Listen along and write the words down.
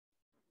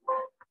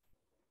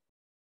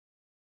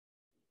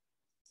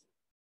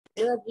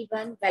Hello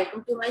everyone,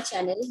 welcome to my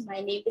channel. My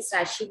name is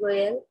Rashi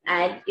Goyal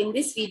and in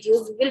this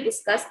video we will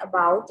discuss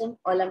about an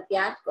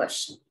Olympiad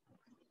question.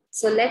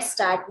 So let's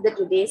start with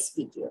today's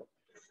video.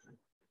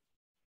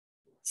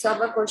 So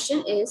our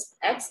question is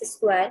x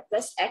squared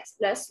plus x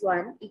plus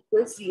 1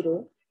 equals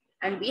 0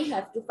 and we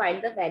have to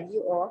find the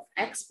value of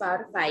x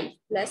power 5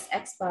 plus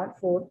x power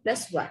 4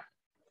 plus 1.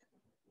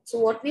 So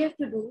what we have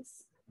to do,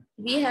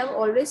 we have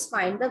always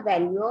find the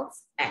value of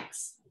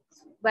x,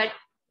 but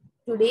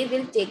today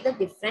we'll take the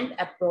different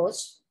approach.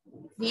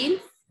 We'll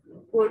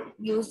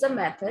use the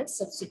method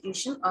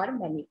substitution or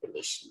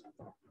manipulation.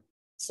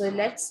 So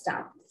let's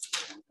start.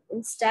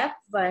 In step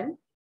 1,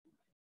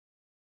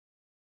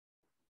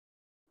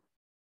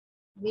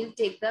 we'll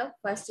take the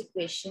first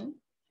equation,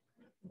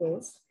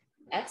 this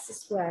x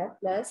squared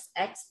plus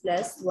x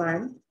plus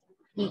 1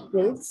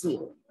 equals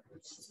 0.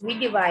 We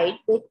divide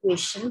the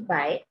equation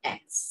by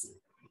x.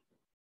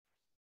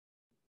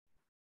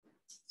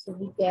 So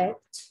we get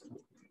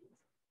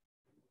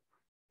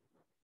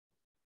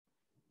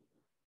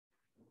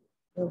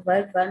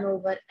over 1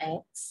 over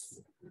x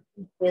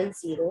equals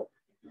 0.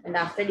 And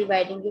after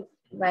dividing it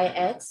by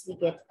x, we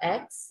get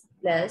x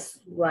plus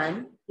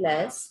 1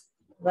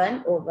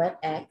 over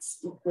x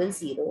equals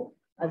 0.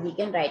 Or we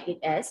can write it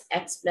as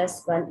x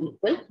plus 1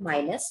 equal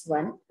minus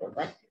 1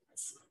 over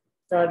x.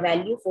 So our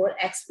value for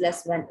x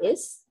plus 1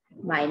 is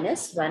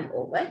minus 1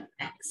 over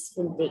x.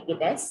 We'll take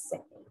it as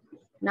second.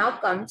 Now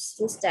comes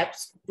to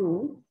steps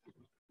 2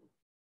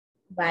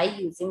 by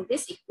using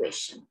this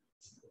equation.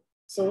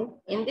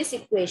 So in this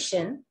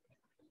equation,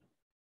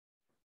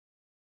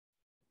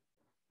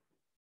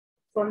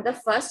 from the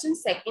first and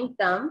second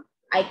term,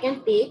 I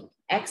can take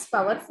x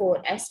power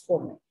 4 as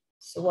common.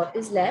 So what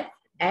is left?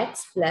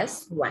 X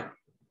plus 1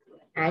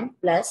 and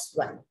plus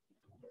 1.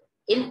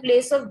 In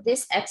place of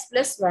this x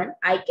plus 1,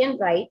 I can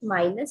write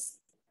minus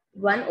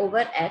 1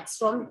 over x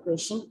from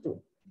equation 2.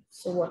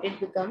 So what it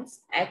becomes?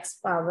 X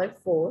power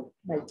 4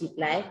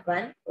 multiply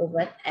 1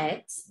 over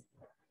x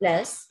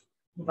plus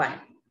 1.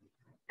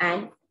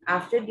 And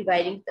after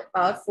dividing the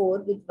power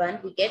 4 with 1,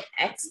 we get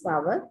x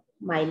power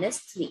minus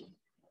 3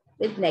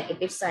 with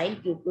negative sign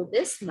due to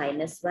this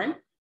minus 1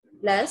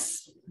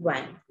 plus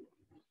 1.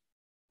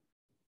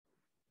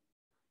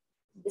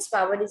 This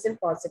power is in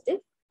positive.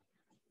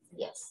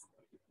 Yes.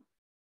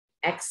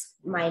 X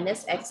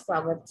minus x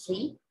power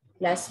 3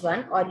 plus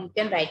 1, or you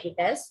can write it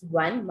as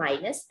 1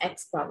 minus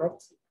x power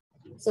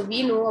 3. So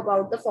we know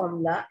about the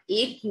formula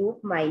a cube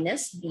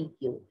minus b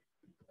cube.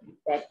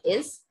 That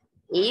is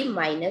a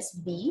minus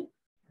b,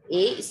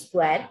 a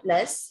square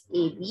plus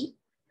ab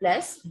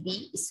plus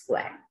b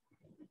square.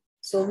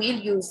 So we'll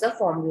use the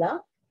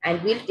formula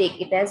and we'll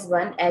take it as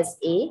 1 as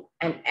a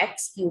and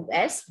x cube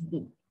as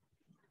b.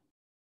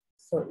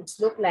 So it's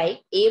look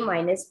like a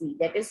minus b,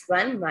 that is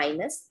 1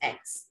 minus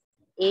x.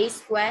 A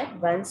square,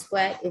 1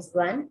 square is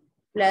 1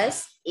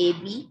 plus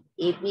ab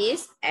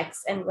is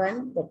x and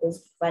 1, that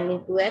is 1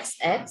 into x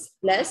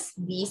plus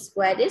b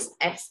square is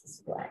x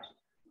square.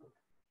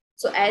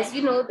 So as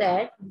you know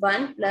that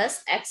 1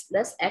 plus x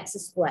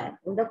square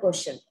in the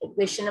question,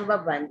 equation number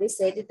 1, they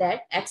said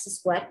that x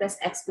square plus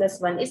x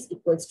plus 1 is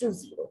equals to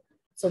 0.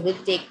 So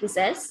we'll take this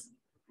as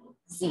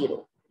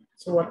 0.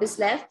 So what is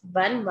left?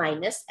 1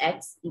 minus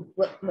x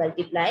equal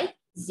multiply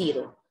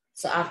 0.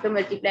 So after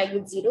multiplying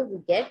with 0, we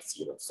get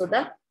 0. So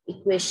the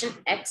equation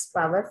x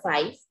power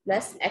 5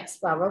 plus x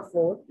power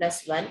 4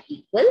 plus 1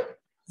 equal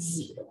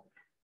 0.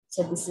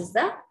 So this is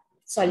the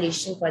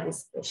solution for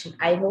this question.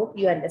 I hope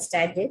you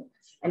understand it.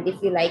 And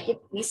if you like it,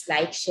 please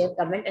like, share,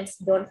 comment, and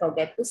don't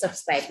forget to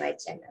subscribe my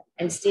channel.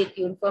 And stay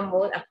tuned for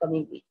more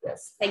upcoming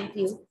videos. Thank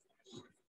you.